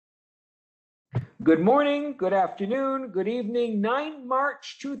Good morning, good afternoon, good evening, 9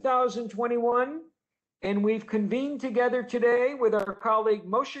 March 2021. And we've convened together today with our colleague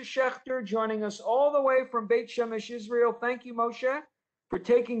Moshe Shechter, joining us all the way from Beit Shemesh, Israel. Thank you, Moshe, for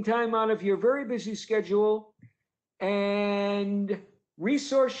taking time out of your very busy schedule. And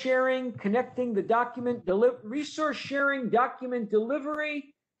resource sharing, connecting the document, resource sharing, document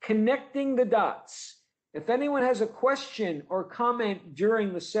delivery, connecting the dots. If anyone has a question or comment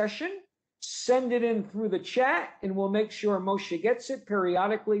during the session, send it in through the chat and we'll make sure Moshe gets it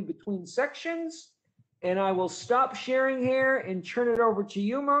periodically between sections. And I will stop sharing here and turn it over to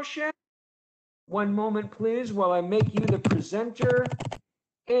you, Moshe. One moment, please, while I make you the presenter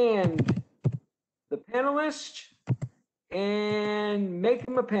and the panelist, and make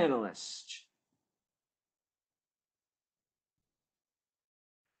him a panelist.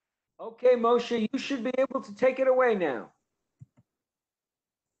 Okay, Moshe, you should be able to take it away now.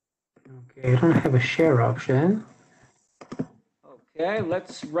 Okay, I don't have a share option. Okay,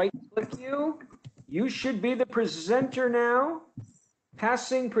 let's right-click you. You should be the presenter now.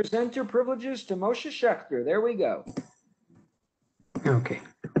 Passing presenter privileges to Moshe Shechter. There we go. Okay.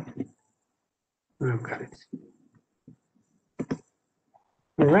 I've got it.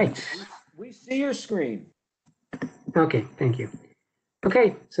 All right. We see your screen. Okay, thank you.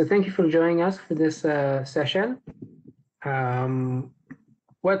 Okay, so thank you for joining us for this session.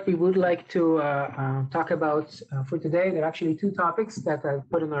 What we would like to talk about for today, there are actually two topics that I've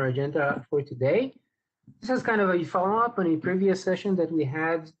put on our agenda for today. This is kind of a follow-up on a previous session that we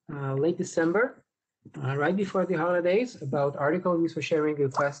had late December, right before the holidays, about article resource sharing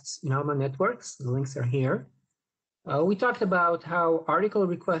requests in Alma networks. The links are here. We talked about how article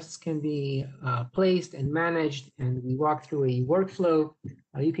requests can be placed and managed, and we walked through a workflow.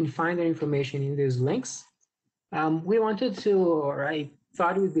 You can find that information in those links. We wanted to, or I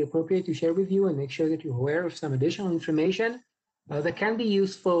thought it would be appropriate to share with you and make sure that you're aware of some additional information that can be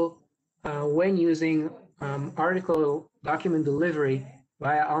useful when using article document delivery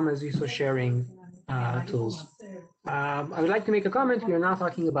via Alma's resource sharing tools. I would like to make a comment. We are not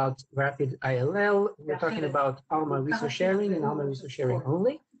talking about rapid ILL. We're talking about Alma resource sharing and Alma resource sharing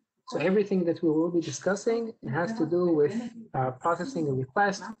only. So everything that we will be discussing has to do with processing a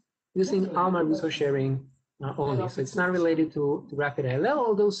request using Alma resource sharing only. So it's not related to rapid ILL,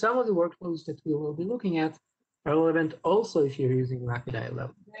 although some of the workflows that we will be looking at are relevant also if you're using rapid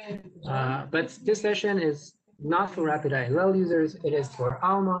ILL. But this session is not for rapid ILL users, it is for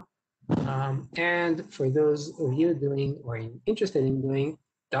Alma. And for those of you doing or interested in doing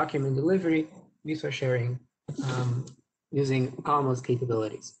document delivery, resource sharing using Alma's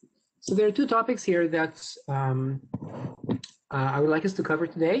capabilities. So there are two topics here that I would like us to cover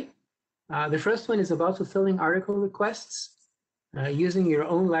today. The first one is about fulfilling article requests using your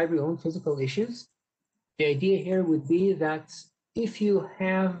own library, own physical issues. The idea here would be that if you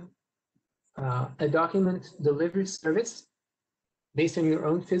have a document delivery service based on your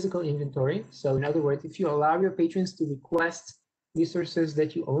own physical inventory, so in other words, if you allow your patrons to request resources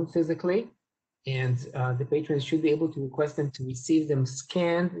that you own physically, and the patrons should be able to request them to receive them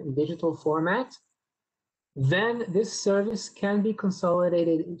scanned in digital format, then this service can be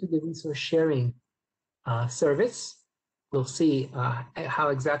consolidated into the resource sharing service. We'll see how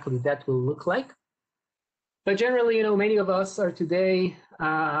exactly that will look like. But generally, many of us are today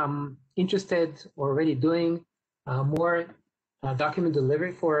interested or already doing more document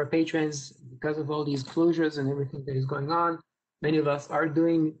delivery for our patrons because of all these closures and everything that is going on. Many of us are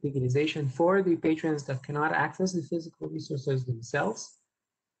doing digitization for the patrons that cannot access the physical resources themselves.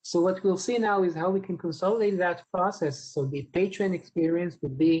 So what we'll see now is how we can consolidate that process so the patron experience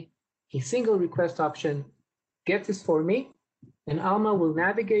would be a single request option. Get this for me, and Alma will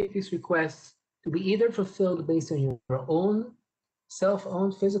navigate these requests to be either fulfilled based on your own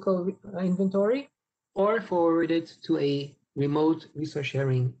self-owned physical inventory or forwarded to a remote resource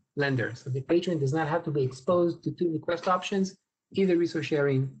sharing lender. So the patron does not have to be exposed to two request options, either resource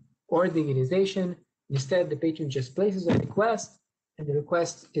sharing or digitization. Instead, the patron just places a request, and the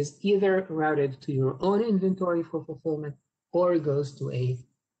request is either routed to your own inventory for fulfillment or goes to a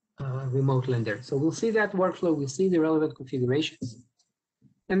remote lender. So we'll see that workflow, we'll see the relevant configurations.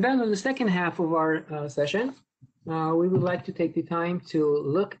 And then on the second half of our session, we would like to take the time to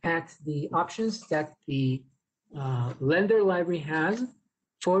look at the options that the lender library has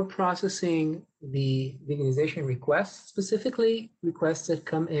for processing the digitization requests, specifically requests that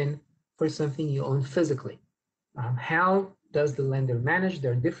come in for something you own physically. How does the lender manage?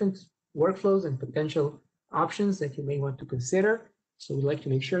 There are different workflows and potential options that you may want to consider. So we'd like to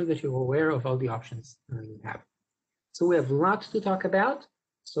make sure that you're aware of all the options you have. So we have lots to talk about.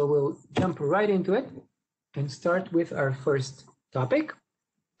 So we'll jump right into it and start with our first topic.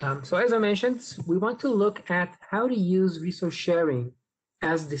 So as I mentioned, we want to look at how to use resource sharing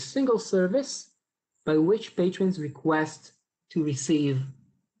as the single service by which patrons request to receive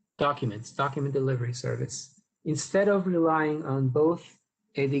documents, document delivery service, instead of relying on both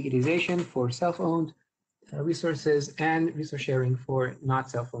a digitization for self-owned resources and resource sharing for not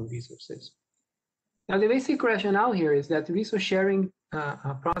self-owned resources. Now, the basic rationale here is that the resource sharing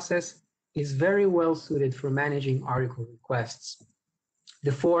process is very well suited for managing article requests.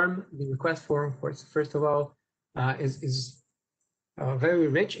 The request form, first of all, is very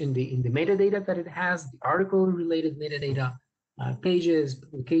rich in the metadata that it has, the article-related metadata, pages,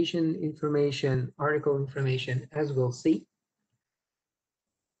 publication information, article information, as we'll see.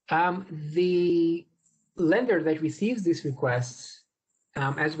 The lender that receives these requests,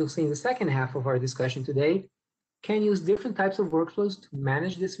 as we'll see in the second half of our discussion today, can use different types of workflows to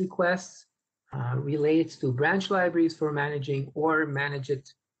manage these requests, relate to branch libraries for managing, or manage it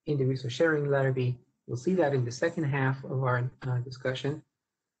in the resource sharing library. We'll see that in the second half of our discussion.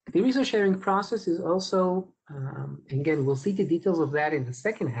 The resource sharing process is also, again, we'll see the details of that in the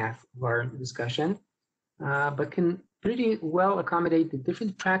second half of our discussion, but can pretty well accommodate the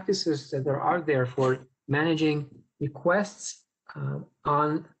different practices that there are there for managing requests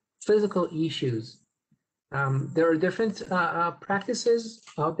on physical issues. There are different practices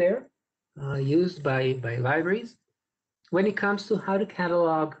out there used by libraries when it comes to how to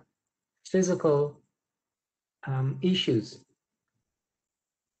catalog physical issues.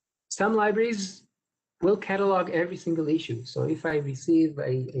 Some libraries will catalog every single issue. So if I receive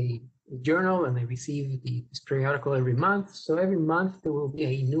a journal and I receive this periodical every month, so every month there will be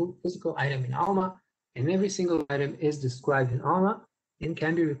a new physical item in Alma, and every single item is described in Alma and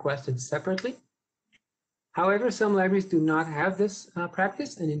can be requested separately. However, some libraries do not have this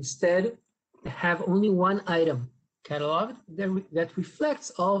practice and instead have only one item cataloged that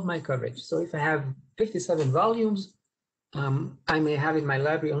reflects all of my coverage. So if I have 57 volumes, I may have in my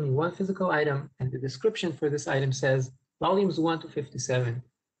library only one physical item, and the description for this item says volumes 1 to 57.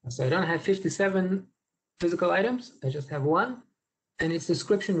 So I don't have 57 physical items, I just have one, and its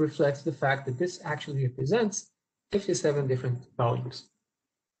description reflects the fact that this actually represents 57 different volumes.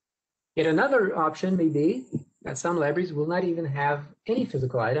 Yet another option may be that some libraries will not even have any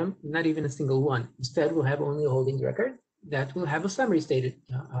physical item, not even a single one. Instead, we'll have only a holdings record that will have a summary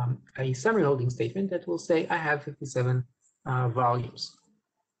holding statement that will say, I have 57 volumes.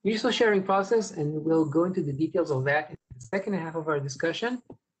 Resource sharing process, and we'll go into the details of that in the second half of our discussion,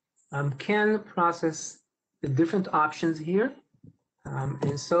 can process the different options here,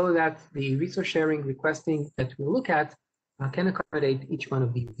 and so that the resource sharing requesting that we'll look at can accommodate each one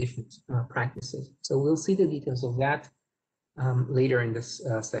of these different practices. So we'll see the details of that later in this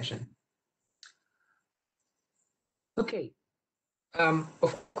session. Okay.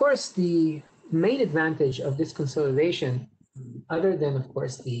 Of course, the main advantage of this consolidation, other than, of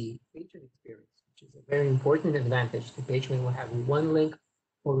course, the patron experience, which is a very important advantage, the patron will have one link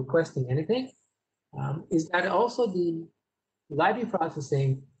for requesting anything, is that also the library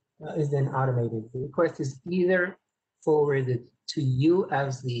processing is then automated. The request is either forwarded to you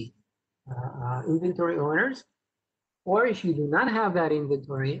as the inventory owners, or if you do not have that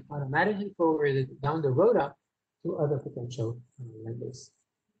inventory, automatically forwarded down the road up to other potential lenders.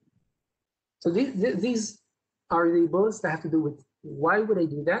 So these are the bullets that have to do with why would I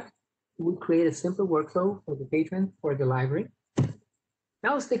do that? It would create a simple workflow for the patron, for the library.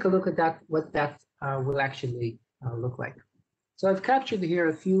 Now let's take a look at that, what that will actually look like. So I've captured here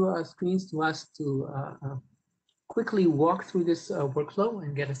a few screens to us to quickly walk through this workflow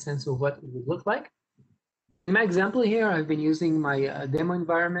and get a sense of what it would look like. In my example here, I've been using my demo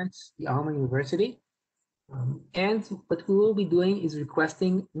environment, the Alma University. And what we will be doing is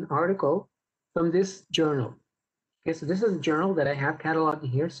requesting an article from this journal. Okay, so this is a journal that I have cataloged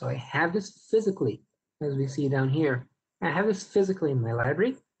here. So I have this physically, as we see down here. I have this physically in my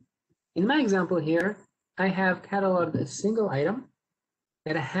library. In my example here, I have cataloged a single item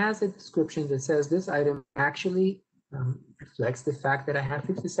that has a description that says this item actually reflects the fact that I have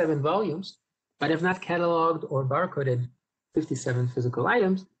 57 volumes, but I've not cataloged or barcoded 57 physical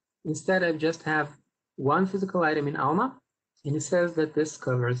items. Instead, I just have one physical item in Alma, and it says that this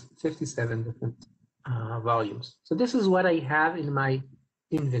covers 57 different volumes. So this is what I have in my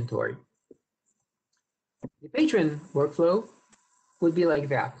inventory. The patron workflow would be like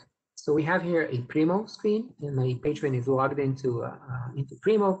that. So we have here a Primo screen, and my patron is logged into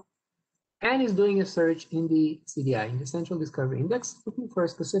Primo and is doing a search in the CDI, in the Central Discovery Index, looking for a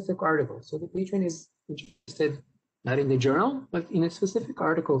specific article. So the patron is interested not in the journal, but in a specific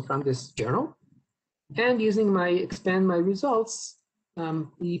article from this journal. And using my expand my results,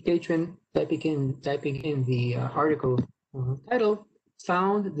 the patron typing in the article title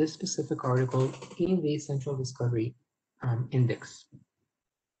found this specific article in the Central Discovery Index.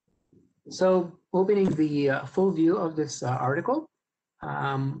 So opening the full view of this article,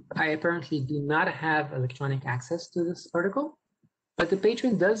 I apparently do not have electronic access to this article, but the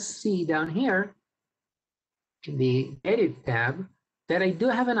patron does see down here in the edit tab that I do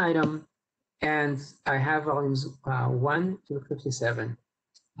have an item, and I have volumes 1 to 57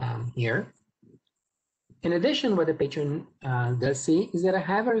 here. In addition, what the patron does see is that I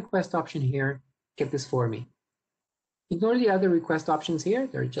have a request option here, get this for me. Ignore the other request options here.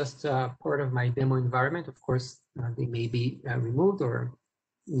 They're just part of my demo environment. Of course, they may be removed or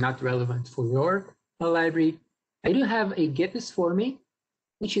not relevant for your library. I do have a get this for me,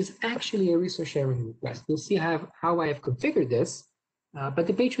 which is actually a resource sharing request. You'll see how I have configured this, but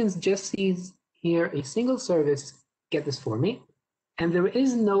the patrons just sees here a single service, get this for me, and there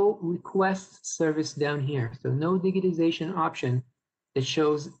is no request service down here. So no digitization option that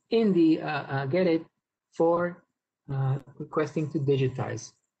shows in the get it for requesting to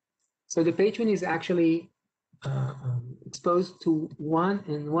digitize. So the patron is actually exposed to one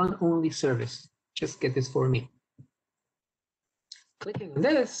and one only service. Just get this for me. Clicking on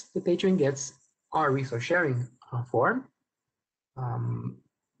this, the patron gets our resource sharing form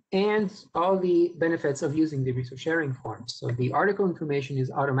and all the benefits of using the resource sharing form. So the article information is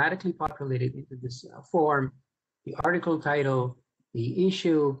automatically populated into this form, the article title, the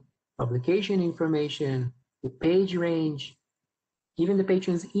issue, publication information, the page range, even the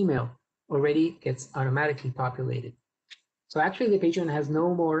patron's email already gets automatically populated. So actually the patron has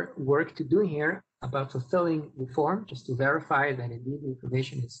no more work to do here about fulfilling the form, just to verify that indeed the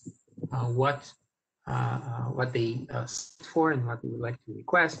information is what they asked for and what they would like to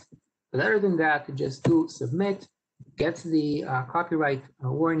request. But other than that, just to submit, get the copyright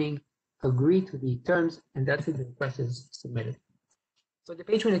warning, agree to the terms, and that's it, the request is submitted. So the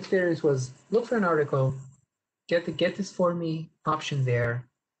patron experience was look for an article, get the get this for me option there,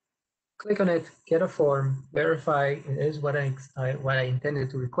 click on it, get a form, verify it is what I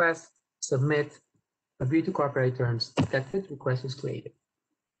intended to request, submit, agree to copyright terms, that's it, request is created.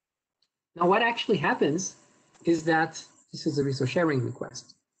 Now what actually happens is that this is a resource sharing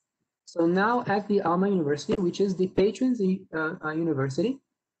request. So now at the Alma University, which is the patron's university,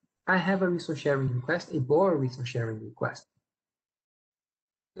 I have a resource sharing request, a BOR resource sharing request.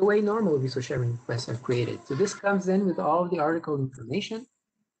 The way normal resource sharing requests are created. So this comes in with all of the article information.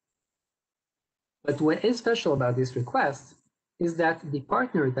 But what is special about this request is that the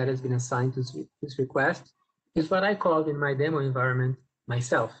partner that has been assigned to this request is what I called in my demo environment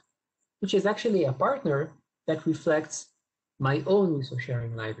myself, which is actually a partner that reflects my own resource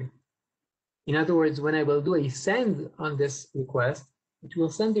sharing library. In other words, when I will do a send on this request, it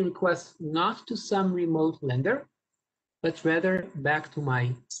will send the request not to some remote lender, but rather back to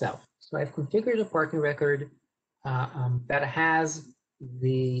myself. So I've configured a partner record that has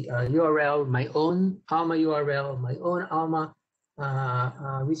the URL, my own Alma URL, my own Alma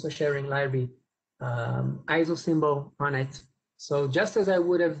resource sharing library, ISO symbol on it. So just as I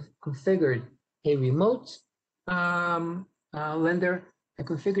would have configured a remote lender, I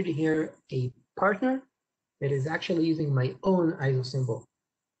configured here a partner that is actually using my own ISO symbol.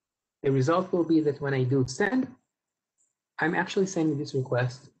 The result will be that when I do send, I'm actually sending this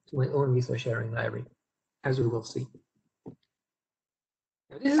request to my own resource sharing library, as we will see.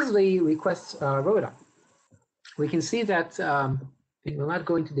 Now, this is the request rota. We can see that we will not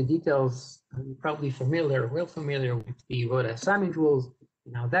go into the details. You're probably well familiar with the rota assignment rules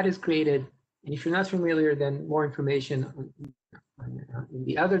and how that is created. And if you're not familiar, then more information in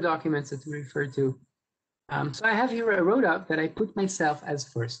the other documents that we refer to. So I have here a rota that I put myself as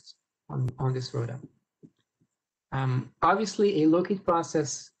first on this rota. Obviously, a locate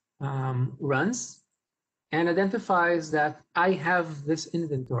process runs and identifies that I have this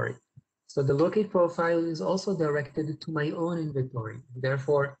inventory. So the locate profile is also directed to my own inventory.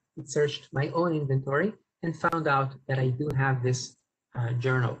 Therefore, it searched my own inventory and found out that I do have this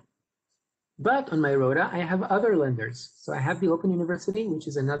journal. But on my rota, I have other lenders. So I have the Open University, which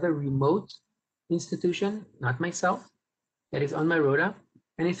is another remote institution, not myself, that is on my rota.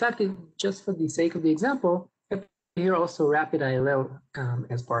 And in fact, just for the sake of the example, here also Rapid ILL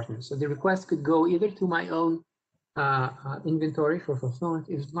as partners. So the request could go either to my own inventory for fulfillment,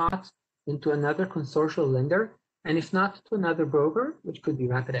 if not into another consortial lender, and if not to another broker, which could be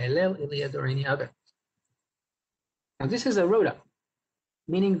Rapid ILL, Iliad, or any other. Now this is a rota.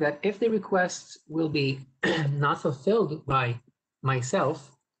 meaning that if the request will be not fulfilled by myself,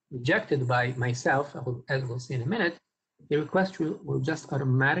 rejected by myself, as we'll see in a minute, the request will just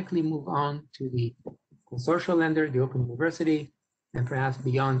automatically move on to the consortial lender, the Open University, and perhaps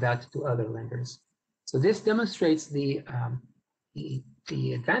beyond that to other lenders. So this demonstrates the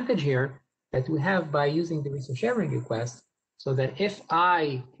advantage here that we have by using the resource sharing request, so that if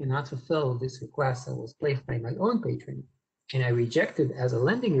I cannot fulfill this request that was placed by my own patron, and I reject it as a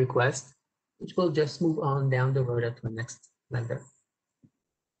lending request, it will just move on down the road to the next lender.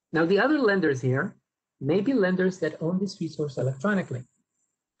 Now, the other lenders here may be lenders that own this resource electronically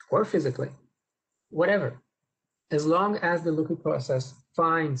or physically, whatever. As long as the lookup process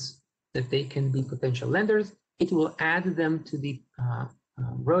finds that they can be potential lenders, it will add them to the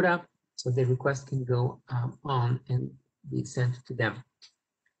RODA, so the request can go on and be sent to them.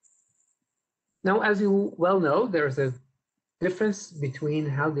 Now, as you well know, there's a difference between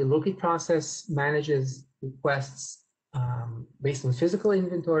how the lookup process manages requests based on physical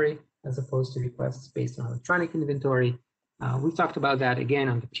inventory as opposed to requests based on electronic inventory. We talked about that again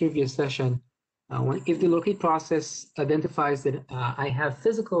on the previous session. If the locate process identifies that I have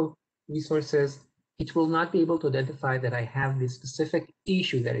physical resources, it will not be able to identify that I have this specific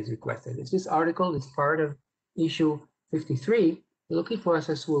issue that is requested. If this article is part of issue 53, the locate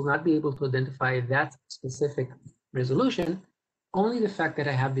process will not be able to identify that specific resolution, only the fact that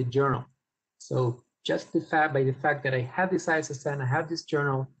I have the journal. So just by the fact that I have this ISSN, I have this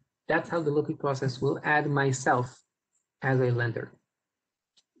journal, that's how the locate process will add myself as a lender.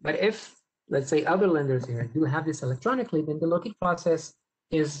 But if, let's say, other lenders here do have this electronically, then the locate process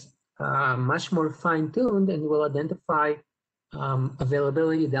is much more fine-tuned and will identify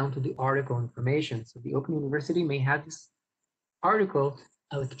availability down to the article information. So the Open University may have this article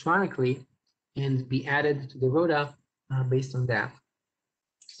electronically and be added to the RODA based on that.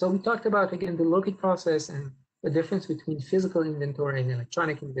 So we talked about, again, the locate process and the difference between physical inventory and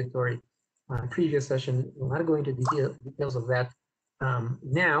electronic inventory on previous session. We're not going into details of that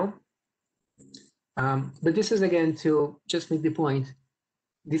now. But this is, again, to just make the point,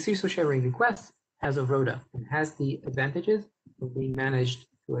 this resource sharing request has a RODA and has the advantages of being managed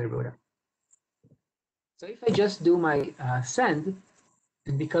through a RODA. So if I just do my send,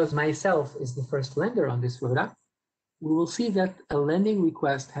 and because myself is the first lender on this RODA, we will see that a lending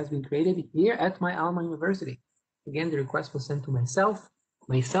request has been created here at my Alma University. Again, the request was sent to myself.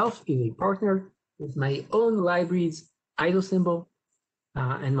 Myself is a partner with my own library's ISO symbol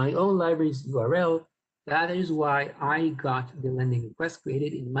and my own library's URL. That is why I got the lending request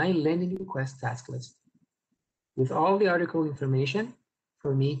created in my lending request task list with all the article information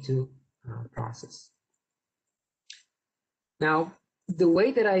for me to process. Now, the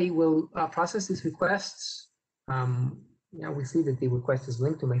way that I will process these requests, we see that the request is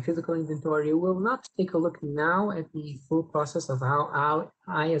linked to my physical inventory. We'll not take a look now at the full process of how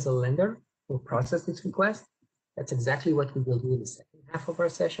I, as a lender, will process this request. That's exactly what we will do in the second half of our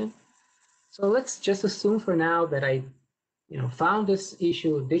session. So let's just assume for now that I found this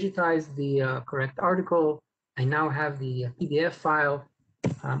issue, digitized the correct article. I now have the PDF file.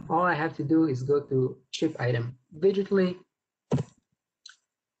 All I have to do is go to ship item digitally,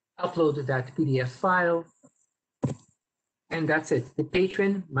 upload that PDF file, and that's it. The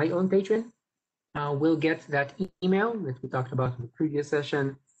patron, my own patron, will get that email that we talked about in the previous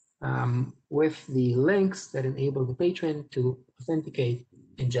session with the links that enable the patron to authenticate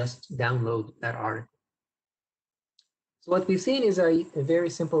and just download that article. So what we've seen is a very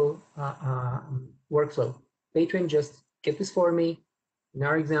simple workflow. Patron just get this for me. In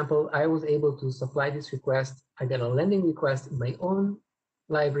our example, I was able to supply this request. I got a lending request in my own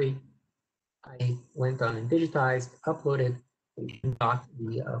library. I went on and digitized, uploaded, and got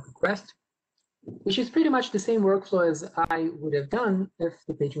the request, which is pretty much the same workflow as I would have done if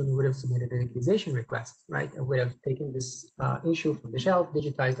the patron would have submitted an accusation request, right? I would have taken this issue from the shelf,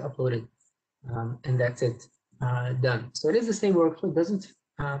 digitized, uploaded, and that's it, done. So it is the same workflow. It doesn't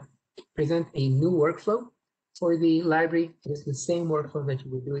present a new workflow for the library. It is the same workflow that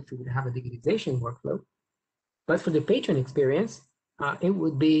you would do if you would have a digitization workflow. But for the patron experience, it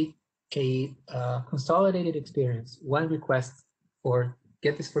would be a consolidated experience, one request for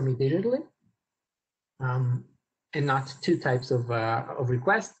get this for me digitally, and not two types of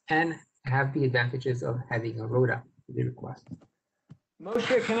requests, and have the advantages of having a RODA for the request.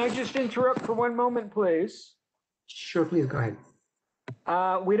 Moshe, can I just interrupt for one moment, please? Sure, please go ahead.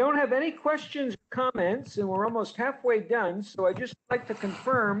 We don't have any questions or comments, and we're almost halfway done, so I just like to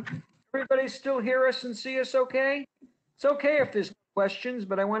confirm, everybody still hear us and see us okay? It's okay if there's questions,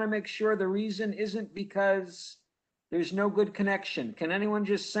 but I want to make sure the reason isn't because There's no good connection. Can anyone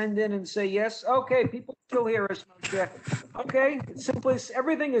just send in and say yes? Okay, people still hear us, Moshe. Okay, it's simply,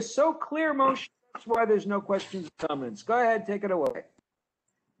 everything is so clear, Moshe. That's why there's no questions or comments. Go ahead, take it away.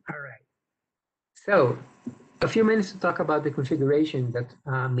 All right. So a few minutes to talk about the configuration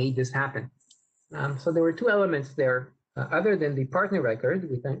that made this happen. So there were two elements there, other than the partner record,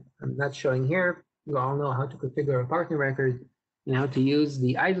 which I'm not showing here. You all know how to configure a partner record and how to use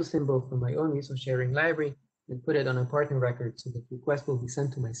the ISO symbol from my own resource sharing library and put it on a partner record so the request will be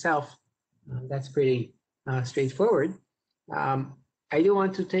sent to myself. That's pretty straightforward. I do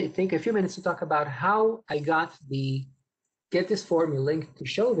want to take a few minutes to talk about how I got the get this form link to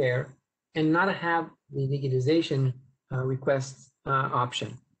show there and not have the digitization request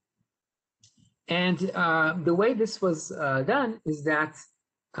option. And the way this was done is that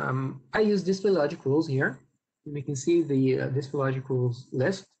I use display logic rules here. And we can see the display logic rules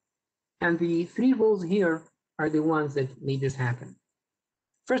list. And the three rules here are the ones that made this happen.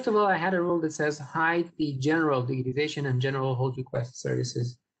 First of all, I had a rule that says hide the general digitization and general hold request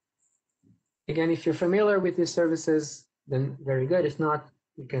services. Again, if you're familiar with these services, then very good. If not,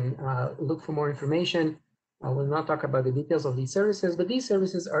 you can look for more information. I will not talk about the details of these services, but these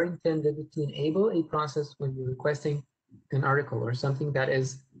services are intended to enable a process when you're requesting an article or something that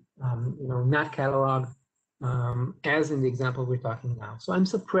is not cataloged, as in the example we're talking now. So I'm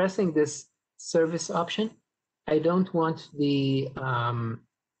suppressing this service option. I don't want the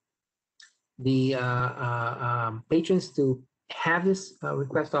patrons to have this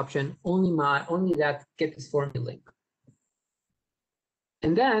request option, only that get this form link.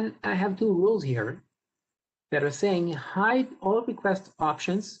 And then I have two rules here that are saying hide all request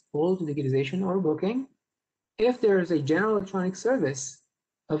options, hold digitization or booking, if there is a general electronic service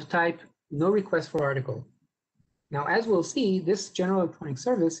of type no request for article. Now, as we'll see, this general electronic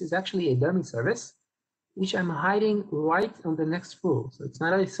service is actually a dummy service, which I'm hiding right on the next rule. So it's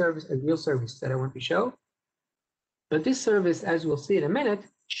not a service, a real service that I want to show. But this service, as we'll see in a minute,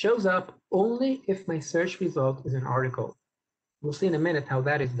 shows up only if my search result is an article. We'll see in a minute how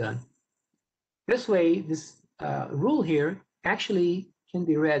that is done. This way, this rule here actually can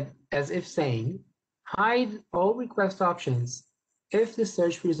be read as if saying, hide all request options if the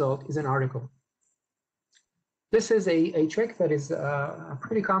search result is an article. This is a trick that is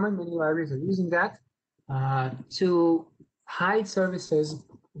pretty common. Many libraries are using that to hide services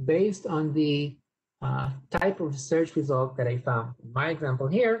based on the type of search result that I found. In my example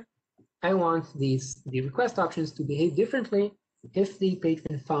here, I want the request options to behave differently if the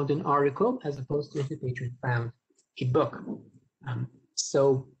patron found an article as opposed to if the patron found a book.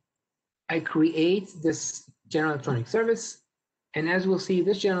 So I create this general electronic service, and as we'll see,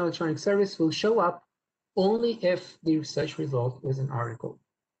 this general electronic service will show up only if the search result is an article.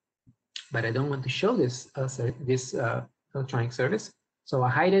 But I don't want to show this electronic service, so I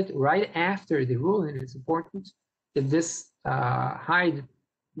hide it right after the rule, and it's important that this hide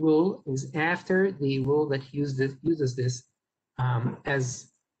rule is after the rule that uses this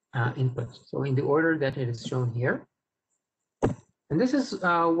as input. So in the order that it is shown here. And this is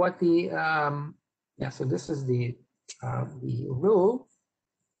what the, so this is the rule.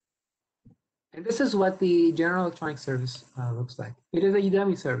 And this is what the general electronic service looks like. It is a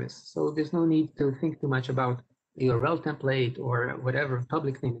dummy service, so there's no need to think too much about the URL template or whatever,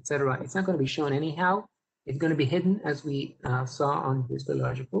 public name, etc. It's not going to be shown anyhow. It's going to be hidden, as we saw on display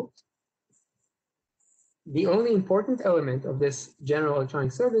logic rules. The only important element of this general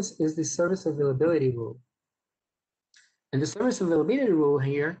electronic service is the service availability rule. And the service availability rule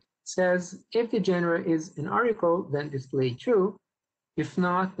here says if the genre is an article, then display true. If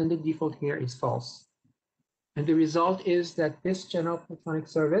not, then the default here is false. And the result is that this general electronic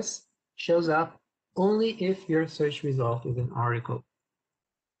service shows up only if your search result is an article.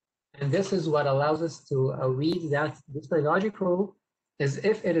 And this is what allows us to read that display logic rule as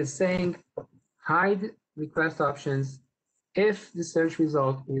if it is saying hide request options if the search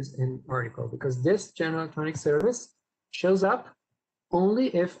result is an article, because this general electronic service shows up only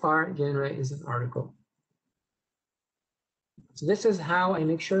if our genre is an article. So this is how I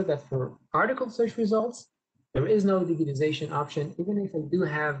make sure that for article search results, there is no digitization option, even if I do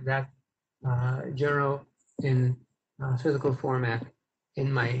have that journal in physical format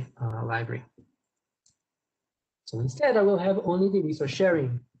in my library. So instead, I will have only the resource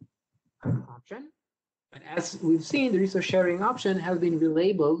sharing option. But as we've seen, the resource sharing option has been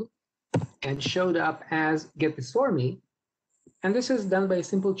relabeled and showed up as get this for me. And this is done by a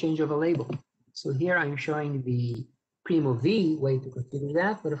simple change of a label. So here I'm showing the Primo V way to configure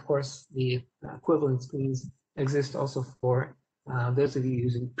that, but of course the equivalent screens exist also for those of you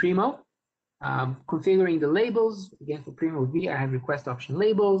using Primo. Configuring the labels, again for Primo V, I have request option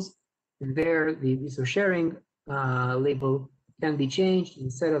labels, and there the resource sharing label can be changed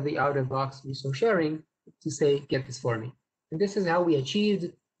instead of the out-of-box resource sharing to say, get this for me. And this is how we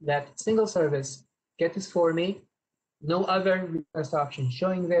achieved that single service, get this for me, no other request option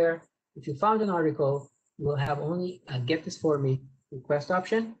showing there. If you found an article, you will have only a get this for me request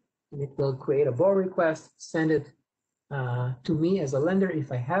option, and it will create a borrow request, send it to me as a lender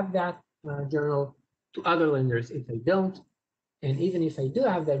if I have that journal, to other lenders if I don't. And even if I do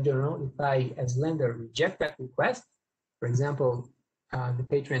have that journal, if I as lender reject that request, for example, the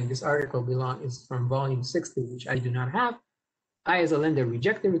patron, this article is from volume 60, which I do not have, I as a lender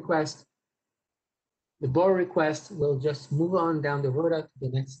reject the request, the borrow request will just move on down the road to the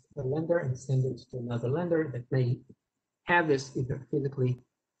next lender and send it to another lender that may have this either physically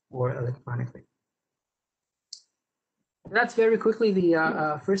or electronically. That's very quickly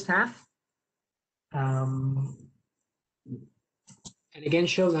the first half. And again,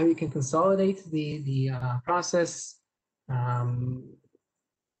 shows how you can consolidate the process.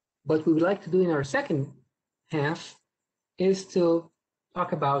 What we would like to do in our second half is to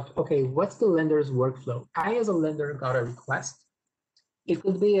talk about, okay, what's the lender's workflow? I, as a lender, got a request. It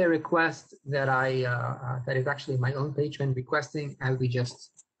could be a request that that is actually my own patron requesting, as we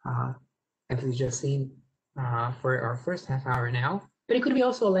just seen for our first half hour now. But it could be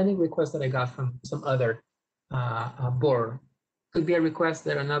also a lending request that I got from some other borrower. Could be a request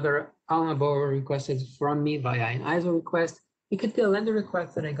that another Alma borrower requested from me via an ISO request. It could be a lender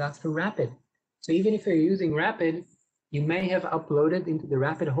request that I got through Rapid. So even if you're using Rapid, you may have uploaded into the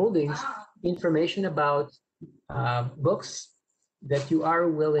Rapid holdings information about books that you are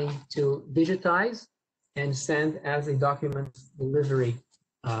willing to digitize and send as a document delivery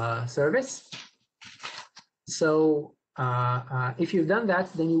service. So if you've done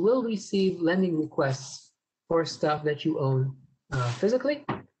that, then you will receive lending requests for stuff that you own physically.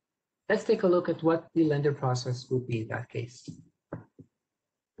 Let's take a look at what the lender process would be in that case.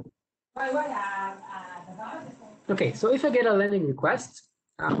 Okay, so if I get a lending request,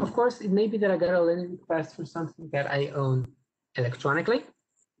 of course, it may be that I got a lending request for something that I own electronically.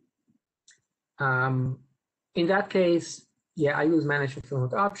 In that case, yeah, I use manage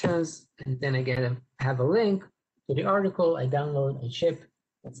fulfillment options, and then I have a link to the article, I download, I ship.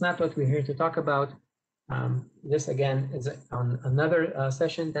 That's not what we're here to talk about. This again is on another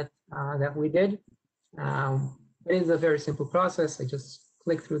session that we did. It is a very simple process. I just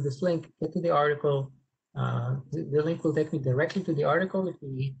click through this link, get to the article. The link will take me directly to the article if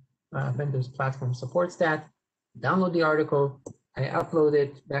the vendor's platform supports that. Download the article, I upload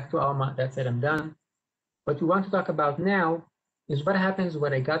it back to Alma. That's it, I'm done. What we want to talk about now is what happens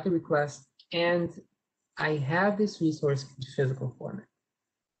when I got the request and I have this resource in physical format.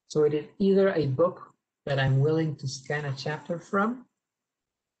 So it is either a book that I'm willing to scan a chapter from,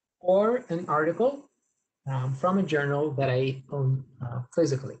 or an article from a journal that I own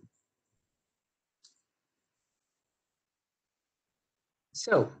physically.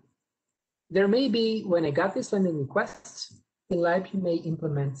 So there may be, when I got this lending request, the library may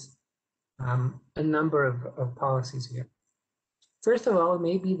implement a number of policies here. First of all, it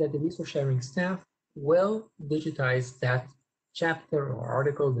may be that the resource sharing staff will digitize that chapter or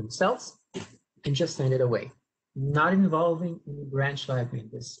article themselves and just send it away, not involving any branch library in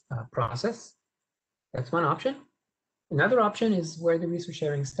this process. That's one option. Another option is where the resource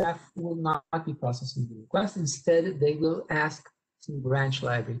sharing staff will not be processing the request. Instead, they will ask some branch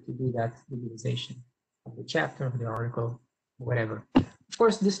library to do that digitization of the chapter, of the article, whatever. Of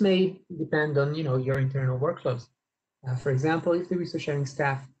course, this may depend on your internal workflows. For example, if the resource sharing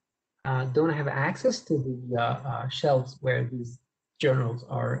staff don't have access to the shelves where these journals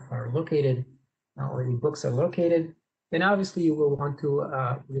are located, or the books are located, then obviously you will want to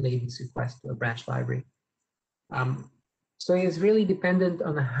relay this request to a branch library. So it's really dependent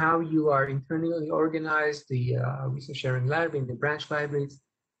on how you are internally organized, the resource sharing library and the branch libraries,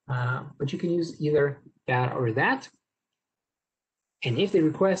 but you can use either that or that. And if the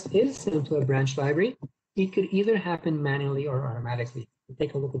request is sent to a branch library, it could either happen manually or automatically. We'll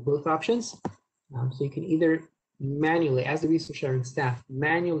take a look at both options. So you can either manually, as the resource sharing staff,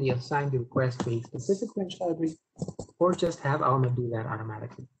 manually assign the request to a specific branch library, or just have Alma do that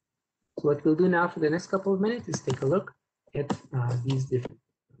automatically. So what we'll do now for the next couple of minutes is take a look at these different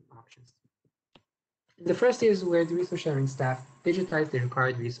options. The first is where the resource sharing staff digitize the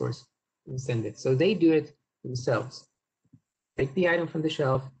required resource and send it. So they do it themselves. Take the item from the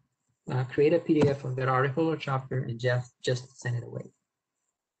shelf, create a PDF of that article or chapter, and just send it away.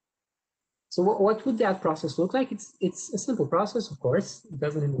 So what would that process look like? It's a simple process, of course. It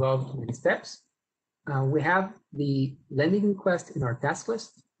doesn't involve too many steps. We have the lending request in our task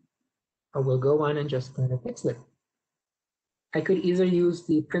list. I will go on and just print a quick slip. I could either use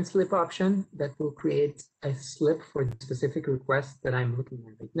the print slip option that will create a slip for the specific request that I'm looking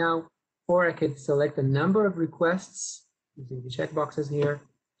at right now, or I could select a number of requests using the checkboxes here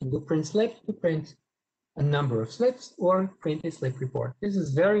and do print slip to print a number of slips or print a slip report. This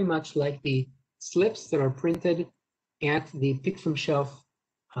is very much like the slips that are printed at the pick from shelf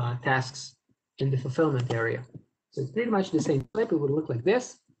tasks in the fulfillment area. So it's pretty much the same slip. It would look like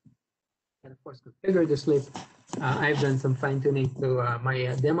this. And of course, configure the slip. I've done some fine tuning to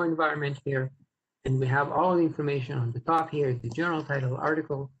my demo environment here. And we have all the information on the top here, the journal title,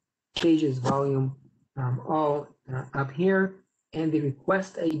 article, pages, volume, all up here. And the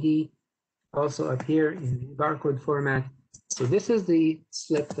request ID also up here in the barcode format. So this is the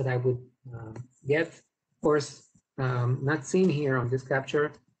slip that I would get. Of course, not seen here on this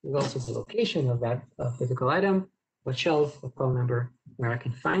capture is also the location of that physical item, what shelf, what call number, where I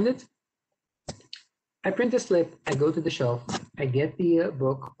can find it. I print the slip, I go to the shelf, I get the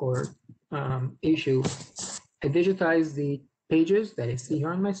book or issue, I digitize the pages that I see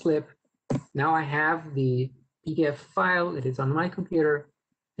here on my slip. Now I have the PDF file that is on my computer.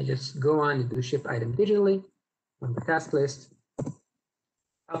 I just go on and do ship item digitally on the task list,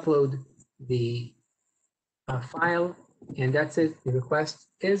 upload the file, and that's it. The request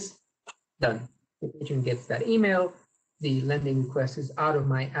is done. The patron gets that email. The lending request is out of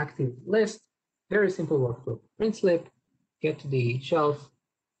my active list. Very simple workflow. Print slip, get to the shelf.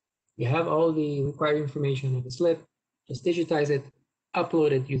 You have all the required information on the slip. Just digitize it,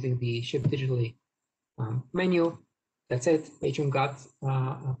 upload it using the ship digitally menu. That's it.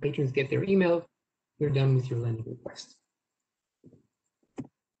 Patrons get their email. You're done with your lending request.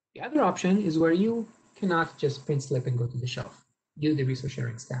 The other option is where you cannot just print slip and go to the shelf. You, the resource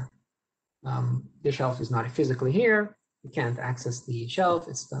sharing staff. The shelf is not physically here. You can't access the shelf.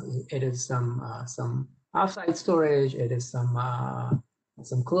 It is some offsite storage. It is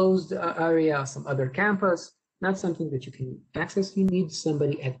some closed area, some other campus. Not something that you can access. You need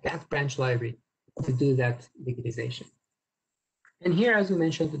somebody at that branch library to do that digitization. And here, as we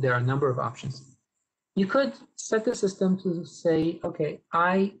mentioned, there are a number of options. You could set the system to say, okay,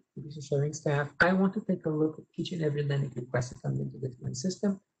 the resource sharing staff, I want to take a look at each and every lending request that comes into my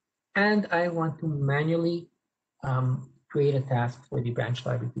system, and I want to manually create a task for the branch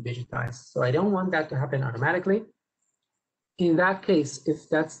library to digitize. So I don't want that to happen automatically. In that case, if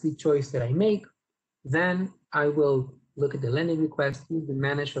that's the choice that I make, then I will look at the lending request, use the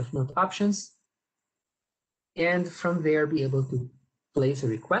manage of note options, and from there be able to place a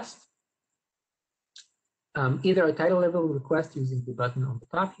request. Either a title level request using the button on the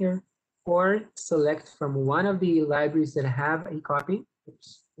top here, or select from one of the libraries that have a copy,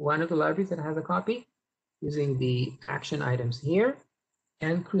 one of the libraries that has a copy, using the action items here,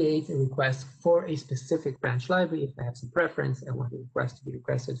 and create a request for a specific branch library. If I have some preference, I want the request to be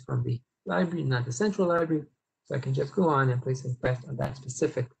requested from the library, not the central library. So I can just go on and place a request on that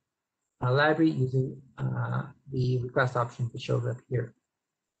specific library using the request option that shows up here.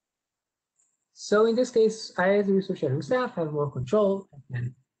 So in this case, I, as a resource sharing staff, have more control. I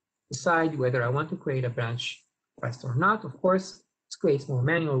can decide whether I want to create a branch request or not. Of course, this creates more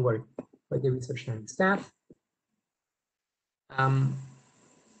manual work for the resource sharing staff.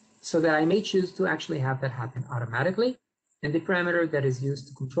 So that I may choose to actually have that happen automatically. And the parameter that is used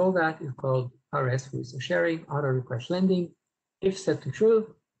to control that is called RS resource sharing, auto request lending. If set to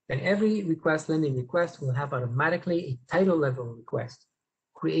true, then every lending request will have automatically a title level request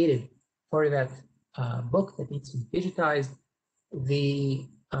created for that book that needs to be digitized. The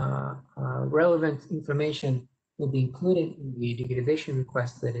relevant information will be included in the digitization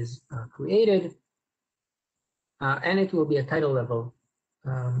request that is created, and it will be a title level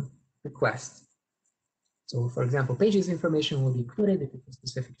request. So for example, pages information will be included if it's a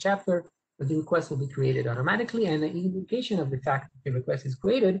specific chapter, but the request will be created automatically. And the indication of the fact that the request is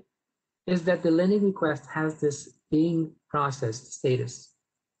created is that the lending request has this being processed status.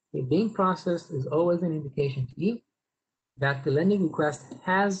 The being processed is always an indication to you that the lending request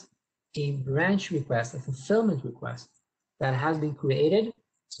has a branch request, a fulfillment request that has been created.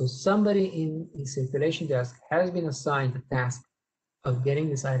 So somebody in the circulation desk has been assigned the task of getting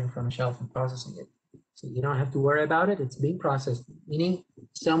this item from a shelf and processing it. So you don't have to worry about it. It's being processed, meaning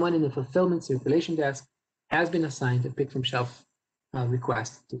someone in the fulfillment circulation desk has been assigned a pick from shelf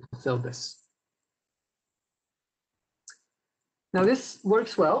request to fulfill this. Now this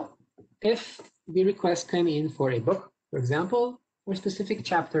works well if the request came in for a book, for example, or specific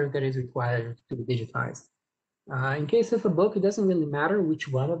chapter that is required to be digitized. In case of a book, it doesn't really matter which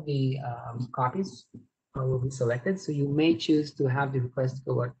one of the copies will be selected. So you may choose to have the request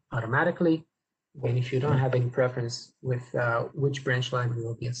go out automatically. And if you don't have any preference with which branch library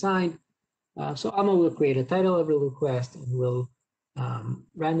will be assigned, so Alma will create a title level request and will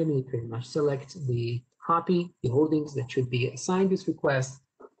randomly pretty much select the copy, the holdings that should be assigned this request,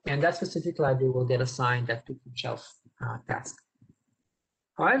 and that specific library will get assigned that pick from shelf task.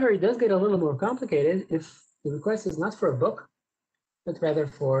 However, it does get a little more complicated if the request is not for a book, but rather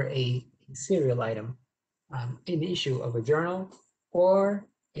for a serial item, an issue of a journal or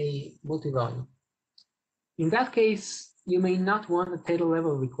a multi-volume. In that case, you may not want a title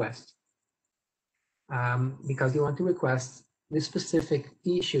level request because you want to request the specific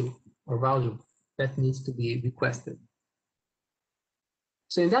issue or volume that needs to be requested.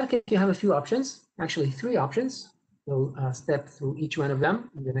 So in that case, you have a few options, actually 3 options. We'll step through each one of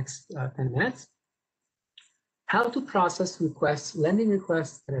them in the next 10 minutes. How to process requests, lending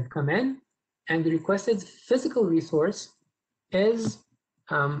requests that have come in, and the requested physical resource is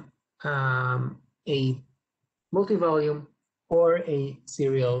a multi-volume or a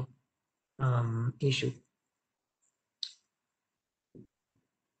serial issue.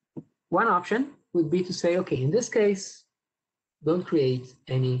 One option would be to say, okay, in this case, don't create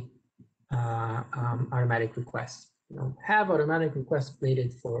any automatic requests. You know, have automatic requests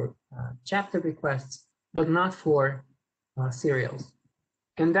created for chapter requests, but not for serials.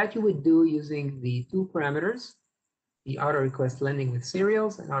 And that you would do using the 2 parameters, the auto request lending with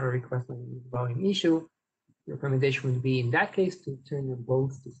serials and auto request lending with volume issue. The recommendation would be in that case to turn them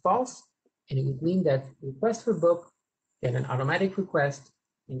both to false. And it would mean that request for book get an automatic request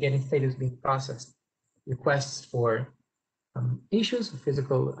and getting status being processed. Requests for issues,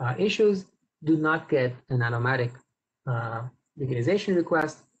 physical issues, do not get an automatic legalization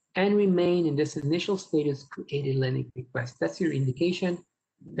request and remain in this initial status created lending request. That's your indication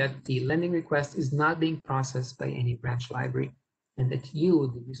that the lending request is not being processed by any branch library and that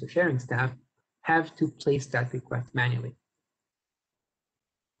you, the resource sharing staff, have to place that request manually.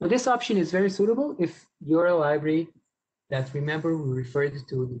 Now, this option is very suitable if you're a library that, remember, we referred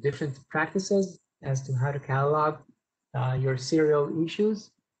to the different practices as to how to catalog your serial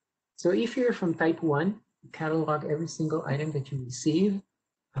issues. So if you're from type 1, catalog every single item that you receive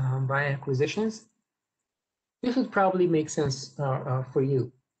via acquisitions, this would probably make sense for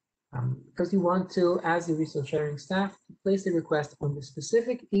you because you want to, as the resource sharing staff, to place the request on the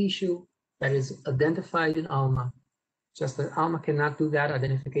specific issue that is identified in Alma. Just that Alma cannot do that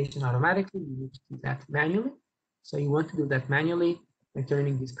identification automatically, you need to do that manually. So you want to do that manually by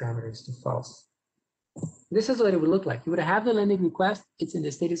turning these parameters to false. This is what it would look like. You would have the lending request. It's in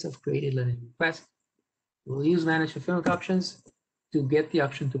the status of created lending request. We'll use manage fulfillment options to get the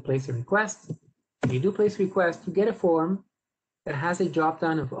option to place a request. When you do place a request, you get a form that has a drop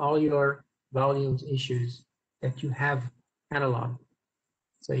down of all your volumes issues that you have cataloged.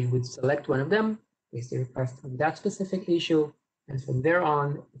 So you would select one of them, place the request on that specific issue, and from there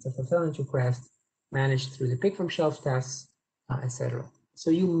on, it's a fulfillment request managed through the pick from shelf tasks, etc.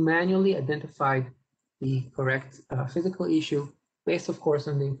 So you manually identified the correct physical issue based, of course,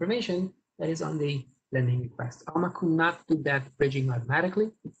 on the information that is on the lending request. Alma could not do that bridging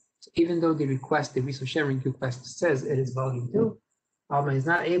automatically. So even though the request, the resource sharing request says it is volume 2, Alma is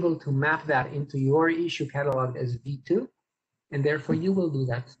not able to map that into your issue catalog as V2, and therefore you will do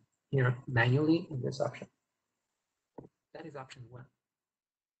that here manually in this option. That is option 1.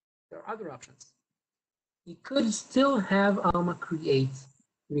 There are other options. You could still have Alma create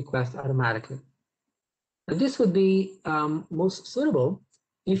request automatically. And this would be most suitable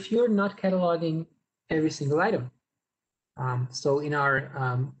if you're not cataloging every single item. So in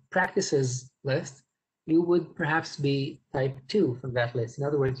our practices list, you would perhaps be type 2 from that list. In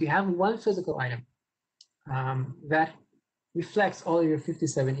other words, you have one physical item that reflects all of your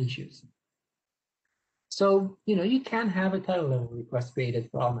 57 issues. So, you know, you can have a title level request created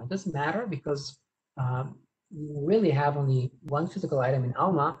for Alma. It doesn't matter because you really have only one physical item in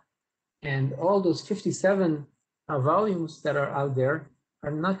Alma, and all those 57 volumes that are out there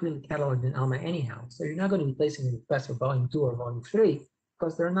are not really cataloged in Alma anyhow. So you're not going to be placing a request for volume 2 or volume 3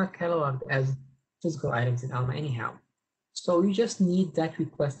 because they're not cataloged as physical items in Alma anyhow. So you just need that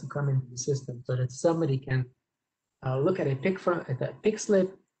request to come into the system so that somebody can look at a pick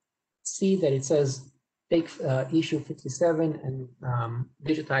slip, see that it says take issue 57 and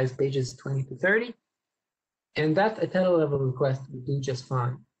digitize pages 20 to 30, and that a title level request will do just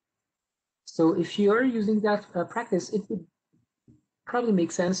fine. So if you're using that practice, it would probably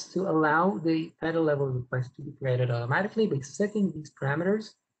makes sense to allow the title level request to be created automatically by setting these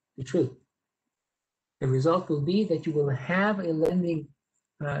parameters to true. The result will be that you will have a lending,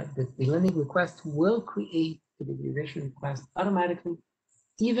 the lending request will create the digitization request automatically,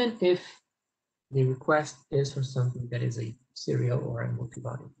 even if the request is for something that is a serial or a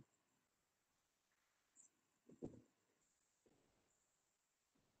multi-body.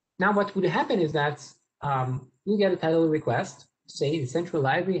 Now, what would happen is that you get a title request. Say the central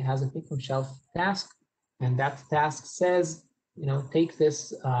library has a pick from shelf task, and that task says, take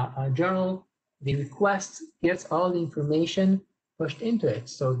this journal. The request gets all the information pushed into it.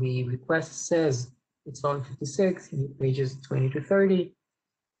 So the request says it's volume 56, pages 20 to 30.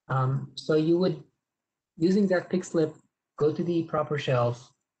 So you would, using that pick slip, go to the proper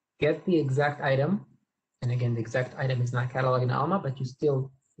shelf, get the exact item. And again, the exact item is not cataloged in Alma, but you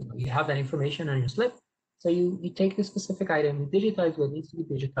still, you have that information on your slip. So you take the specific item, you digitize what needs to be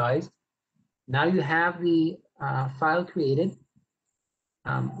digitized. Now you have the file created.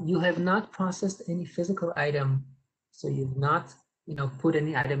 You have not processed any physical item, so you've not, put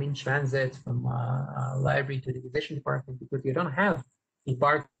any item in transit from library to the digitization department because you don't have a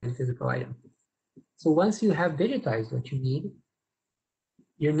barcode physical item. So once you have digitized what you need,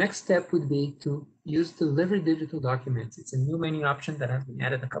 your next step would be to use deliver digital documents. It's a new menu option that has been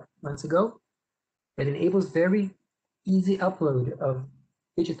added a couple of months ago that enables very easy upload of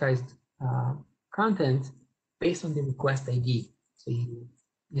digitized content based on the request ID. So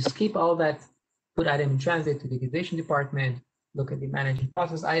you skip all that, put item in transit to the digitization department, look at the managing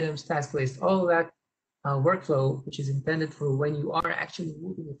process items, task list, all of that workflow, which is intended for when you are actually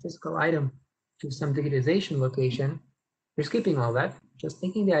moving a physical item to some digitization location. You're skipping all that, just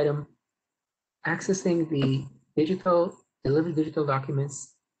taking the item, accessing the deliver digital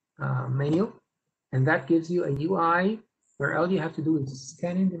documents menu, and that gives you a UI where all you have to do is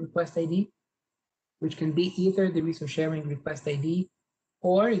scan in the request ID, which can be either the resource sharing request ID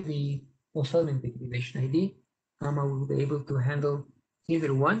or the fulfillment digitization ID. Alma will be able to handle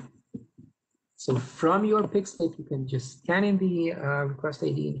either one. So from your pick slip, you can just scan in the request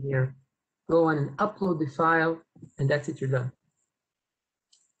ID in here, go on and upload the file, and that's it, you're done.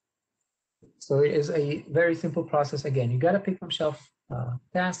 So it is a very simple process. Again, you got a pick from shelf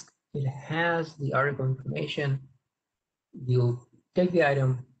task. It has the article information. You'll take the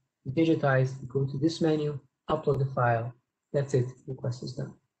item, digitize, go to this menu, upload the file. That's it, request is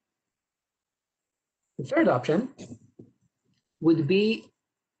done. The third option would be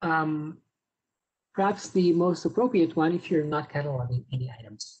perhaps the most appropriate one if you're not cataloging any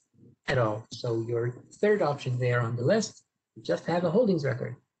items at all. So your third option there on the list, you just have a holdings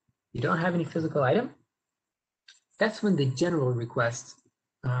record. You don't have any physical item. That's when the general request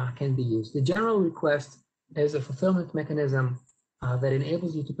can be used. The general request is a fulfillment mechanism that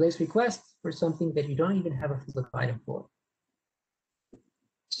enables you to place requests for something that you don't even have a physical item for.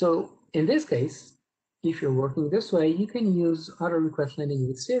 So in this case, if you're working this way, you can use auto request lending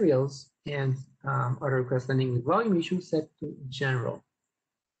with serials and auto request lending with volume issue set to general.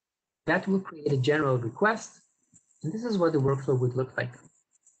 That will create a general request, and this is what the workflow would look like.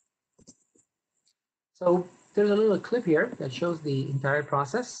 So there's a little clip here that shows the entire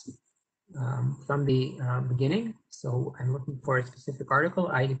process from the beginning. So I'm looking for a specific article,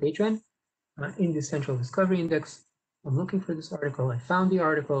 ID patron, in the central discovery index. I'm looking for this article. I found the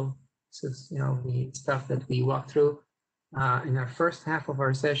article. This is, the stuff that we walked through in our first half of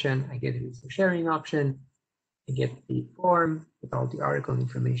our session. I get the sharing option. I get the form with all the article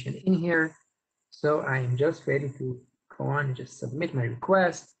information in here. So I am just ready to go on and just submit my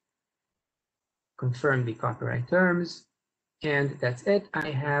request, confirm the copyright terms, and that's it. I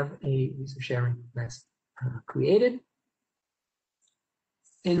have a resource sharing request created.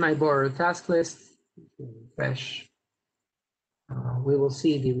 In my borrowed task list, refresh, we will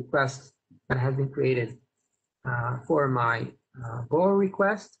see the request that has been created for my borrow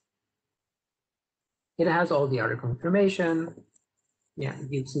request. It has all the article information. Yeah,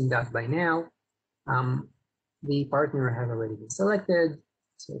 you've seen that by now. The partner has already been selected.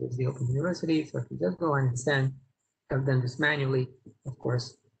 So it is the Open University. So if you just go on and send, I've done this manually, of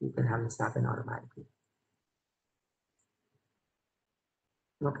course, you can have this happen automatically.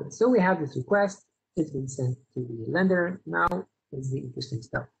 Okay, so we have this request. It's been sent to the lender. Now is the interesting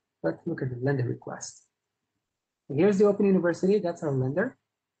stuff. Let's look at the lender request. So here's the Open University. That's our lender.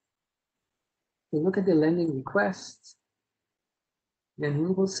 We look at the lending request. Then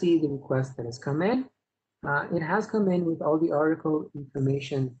we will see the request that has come in. It has come in with all the article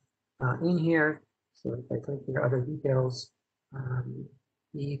information in here. So if I click here, other details,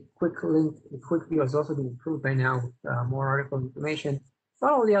 The quick link, the quick view has also been improved by now with more article information.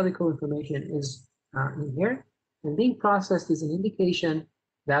 But all the article information is in here, and being processed is an indication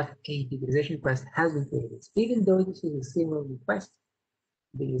that a digitization request has been created. So even though this is a single request,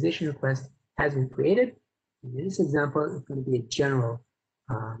 the digitization request has been created. In this example, it's going to be a general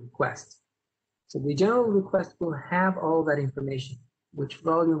request. So the general request will have all that information, which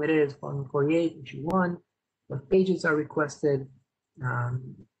volume it is, volume 48, issue 1, what pages are requested,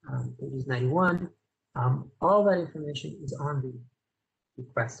 pages 91. All that information is on the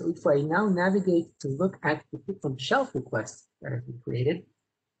request. So if I now navigate to look at the pick from shelf request that has been created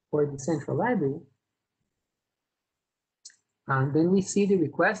for the central library, then we see the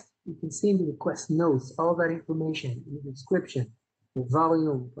request. You can see in the request notes all that information in the description, the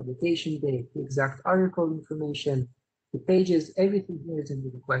volume, publication date, the exact article information, the pages, everything here is in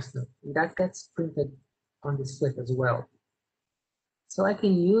the request note. And that gets printed on the slip as well. So I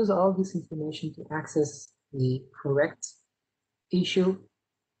can use all this information to access the correct issue,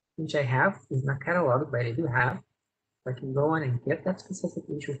 which I have. It's not cataloged, but I do have. I can go on and get that specific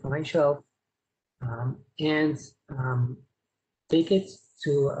issue from my shelf and take it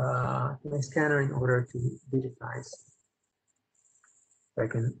to my scanner in order to digitize. So I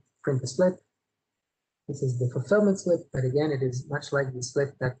can print the slip. This is the fulfillment slip, but again, it is much like the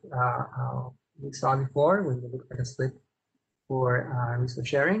slip that we saw before when we looked at a slip for resource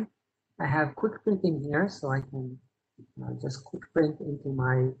sharing. I have quick printing here, so I can just quick print into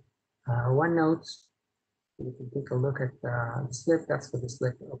my OneNote. You can take a look at the slip. That's what the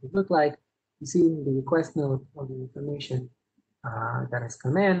slip will look like. You see in the request note all the information that has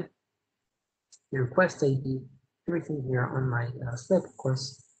come in, the request ID, everything here on my slip. Of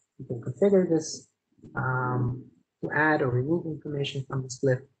course, you can configure this to add or remove information from the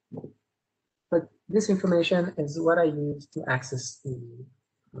slip. But this information is what I use to access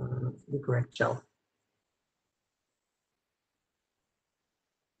the correct shelf.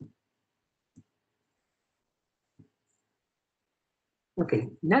 Okay,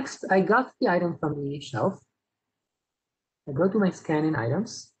 next I got the item from the shelf. I go to my scan in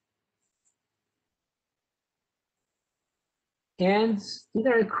items. And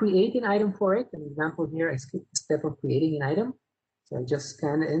either I create an item for it. An example here, I skipped the step of creating an item. So I just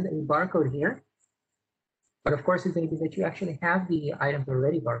scan in a barcode here. But of course, it may be that you actually have the items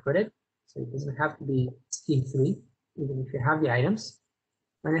already barcoded. So it doesn't have to be scheme 3, even if you have the items.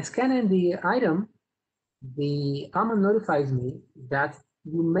 When I scan in the item, the Alma notifies me that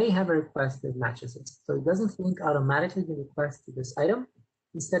you may have a request that matches it. So it doesn't link automatically the request to this item.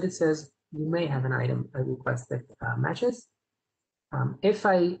 Instead, it says you may have an item, a request that matches. If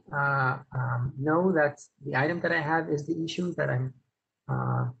I know that the item that I have is the issue that I've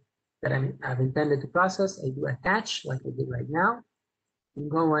intended to process, I do attach, like I did right now,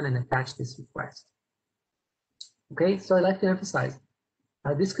 and go on and attach this request. Okay, so I'd like to emphasize,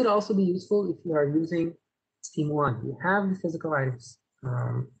 this could also be useful if you are using Scheme 1. You have the physical items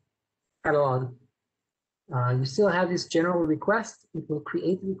catalog. You still have this general request. It will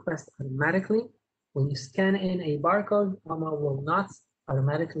create the request automatically. When you scan in a barcode, Alma will not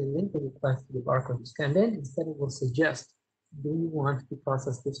automatically link the request to the barcode you scanned in. Instead, it will suggest, do you want to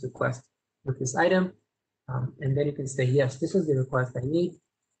process this request with this item? And then you can say, yes, this is the request I need,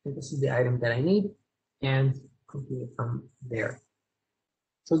 and this is the item that I need, and continue from there.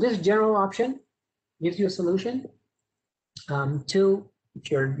 So this general option gives you a solution to,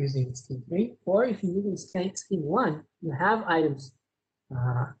 if you're using Scheme 3, or if you're using Scheme 1, you have items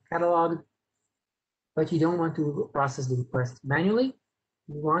cataloged, but you don't want to process the request manually.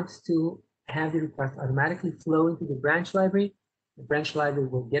 You want to have the request automatically flow into the branch library. The branch library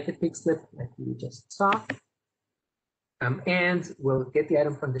will get the pick slip like we just saw, and will get the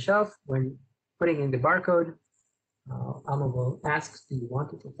item from the shelf. When putting in the barcode, Alma will ask, do you want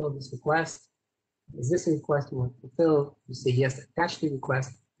to fulfill this request? Is this a request you want to fulfill? You say yes, attach the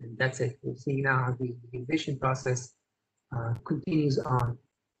request, and that's it. We'll see now how the envision process continues on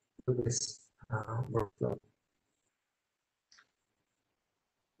with this workflow.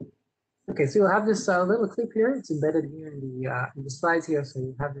 Okay, so you'll have this little clip here. It's embedded here in the slides here, so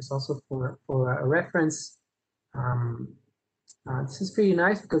you have this also for a reference. This is pretty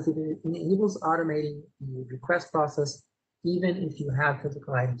nice because it enables automating the request process, even if you have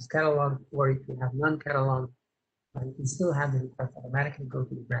physical items cataloged, or if you have non-cataloged, you can still have the request automatically go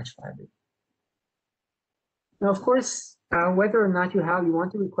to the branch library. Now, of course, whether or not you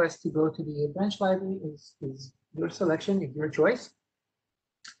want to request to go to the branch library is your selection, is your choice.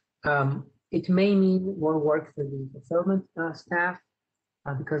 It may mean more work for the fulfillment staff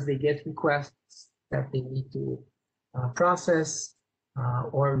because they get requests that they need to process.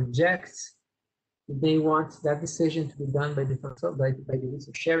 or reject. They want that decision to be done by the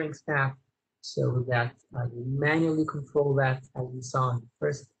resource sharing staff, so that you manually control that, as we saw in the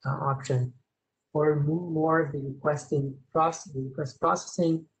first option, or move more of the request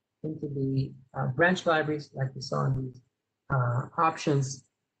processing into the branch libraries, like we saw in these options.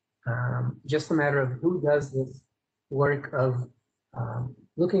 Just a matter of who does this work of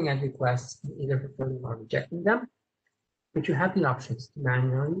looking at requests and either fulfilling or rejecting them. But you have the options to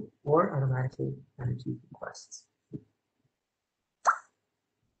manually or automatically manage these requests.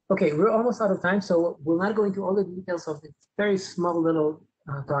 Okay, we're almost out of time, so we'll not go into all the details of this very small little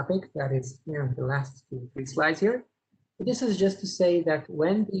topic that is here in the last 2 or 3 slides here. But this is just to say that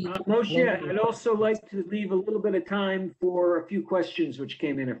when the Moshe, I'd also like to leave a little bit of time for a few questions which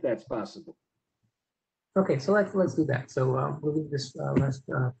came in, if that's possible. Okay, so let's do that. So we'll leave this last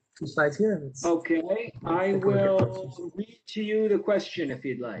 2 slides here. Okay, I will read to you the question if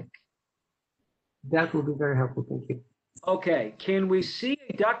you'd like. That will be very helpful. Thank you. Okay, can we see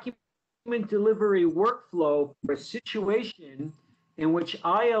a document delivery workflow for a situation in which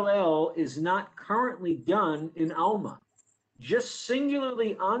ILL is not currently done in Alma? Just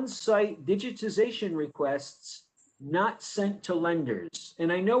singularly on-site digitization requests not sent to lenders.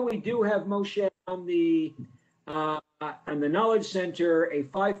 And I know we do have, Moshe, on the Knowledge Center a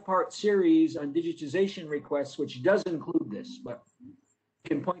 5-part series on digitization requests, which does include this, but you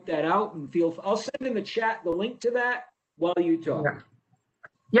can point that out and I'll send in the chat the link to that while you talk.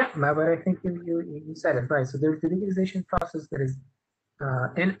 Yeah, but I think you said it right. So there's the digitization process that is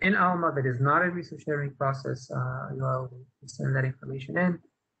in Alma that is not a resource sharing process. You'll send that information in.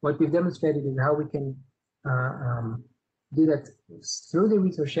 What we've demonstrated is how we can do that through the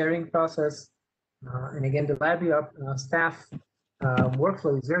resource sharing process. And again, the library staff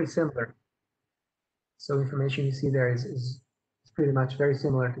workflow is very similar. So information you see there is pretty much very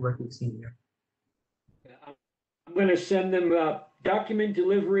similar to what we've seen here. I'm going to send them document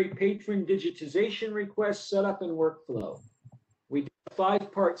delivery, patron digitization requests, setup, and workflow. We did a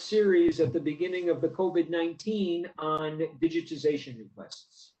 5-part series at the beginning of the COVID-19 on digitization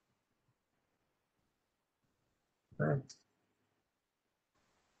requests. Right.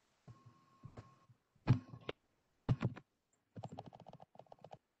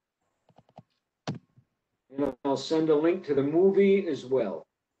 And I'll send a link to the movie as well.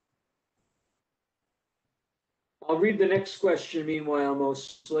 I'll read the next question meanwhile,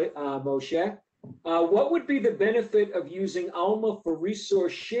 Moshe. What would be the benefit of using Alma for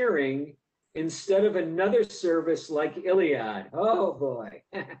resource sharing instead of another service like Iliad? Oh boy.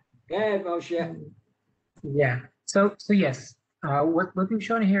 Go ahead, Moshe. Yeah. So yes. What we've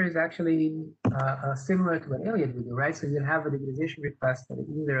shown here is actually similar to what Iliad would do, right? So you'll have a digitization request that is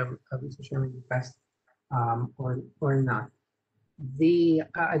either a resource sharing request or not. The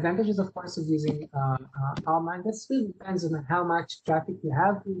advantages, of course, of using Alma, and this really depends on how much traffic you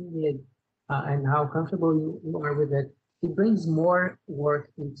have in it and how comfortable you are with it. It brings more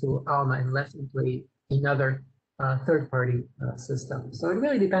work into Alma and less into another third-party system. So it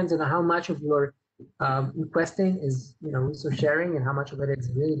really depends on how much of your requesting is, resource sharing and how much of it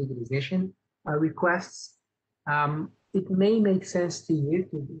is really digitization requests. It may make sense to you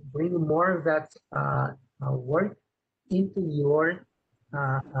to bring more of that work into your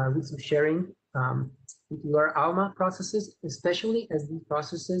resource sharing, into your Alma processes, especially as these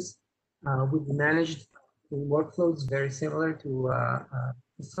processes would be managed in workflows very similar to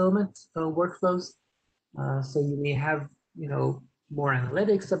fulfillment workflows. So you may have, more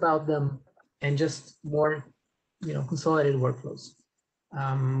analytics about them and just more, consolidated workflows.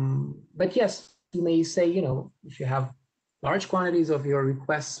 But yes, you may say, if you have large quantities of your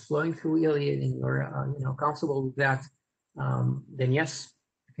requests flowing through Iliad and you're comfortable with that, then yes,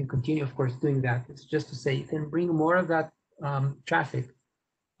 you can continue, of course, doing that. It's just to say you can bring more of that traffic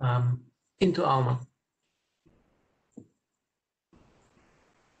into Alma.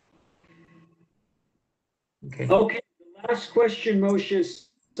 Okay. Okay. The last question, Moshe.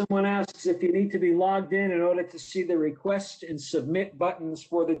 Someone asks if you need to be logged in order to see the request and submit buttons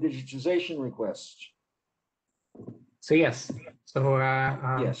for the digitization request. So yes. So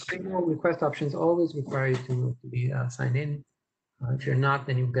yes. Request options always require you to be signed in. If you're not,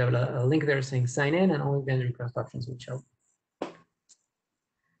 then you've got a link there saying sign in, and only then the request options will show.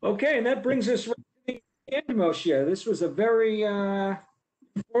 Okay, and that brings us right to the end, Moshe. This was a very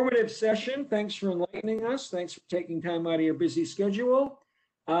informative session. Thanks for enlightening us. Thanks for taking time out of your busy schedule.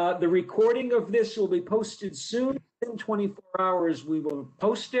 The recording of this will be posted soon. In 24 hours, we will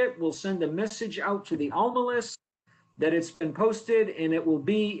post it. We'll send a message out to the Alma list that it's been posted, and it will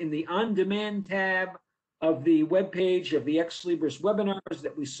be in the on-demand tab of the webpage of the Ex Libris webinars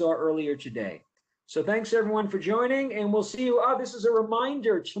that we saw earlier today. So thanks everyone for joining, and we'll see you. Oh, this is a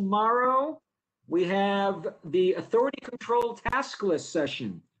reminder. Tomorrow we have the authority control task list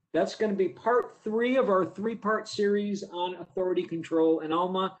session. That's going to be part 3 of our 3-part series on authority control and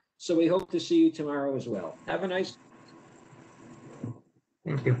Alma. So we hope to see you tomorrow as well. Have a nice.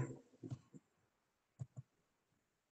 Thank you.